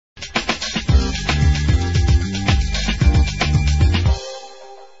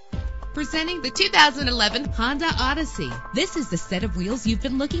Presenting the 2011 Honda Odyssey. This is the set of wheels you've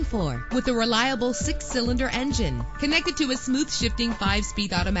been looking for, with a reliable 6-cylinder engine connected to a smooth shifting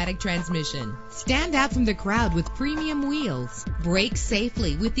 5-speed automatic transmission. Stand out from the crowd with premium wheels. Brake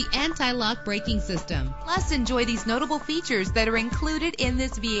safely with the anti-lock braking system. Plus, enjoy these notable features that are included in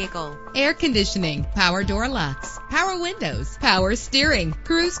this vehicle: air conditioning, power door locks, power windows, power steering,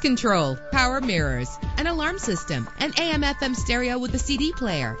 cruise control, power mirrors, an alarm system, an AM/FM stereo with a CD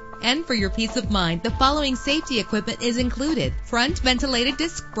player. And for your peace of mind, the following safety equipment is included: front ventilated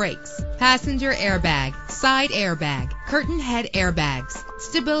disc brakes, passenger airbag, side airbag, curtain head airbags,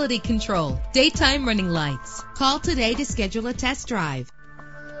 stability control, daytime running lights. Call today to schedule a test drive.